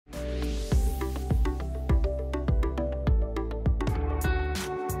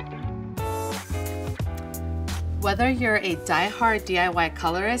Whether you're a die-hard DIY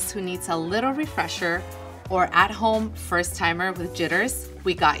colorist who needs a little refresher or at-home first-timer with jitters,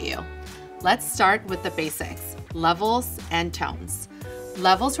 we got you. Let's start with the basics, levels and tones.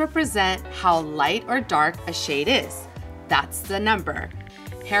 Levels represent how light or dark a shade is. That's the number.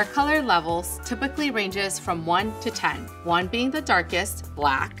 Hair color levels typically ranges from 1 to 10, 1 being the darkest,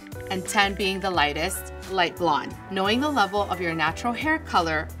 black, and 10 being the lightest, light blonde. Knowing the level of your natural hair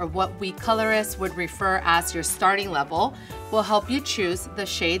color, or what we colorists would refer as your starting level, will help you choose the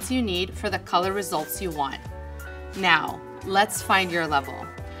shades you need for the color results you want. Now, let's find your level.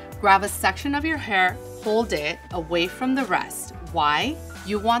 Grab a section of your hair, hold it away from the rest. Why?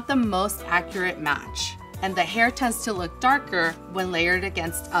 You want the most accurate match, and the hair tends to look darker when layered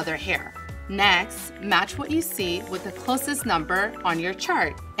against other hair. Next, match what you see with the closest number on your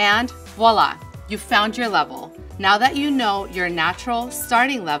chart, and voila, you found your level. Now that you know your natural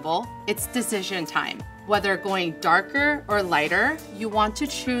starting level, it's decision time. Whether going darker or lighter, you want to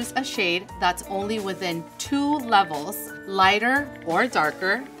choose a shade that's only within 2 levels, lighter or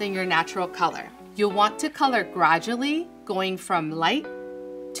darker than your natural color. You'll want to color gradually, going from light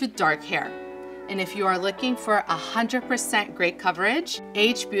to dark hair. And if you are looking for 100% great coverage,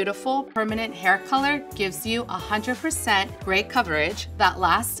 AGEbeautiful Permanent Hair Color gives you 100% great coverage that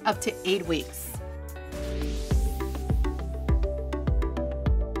lasts up to 8 weeks.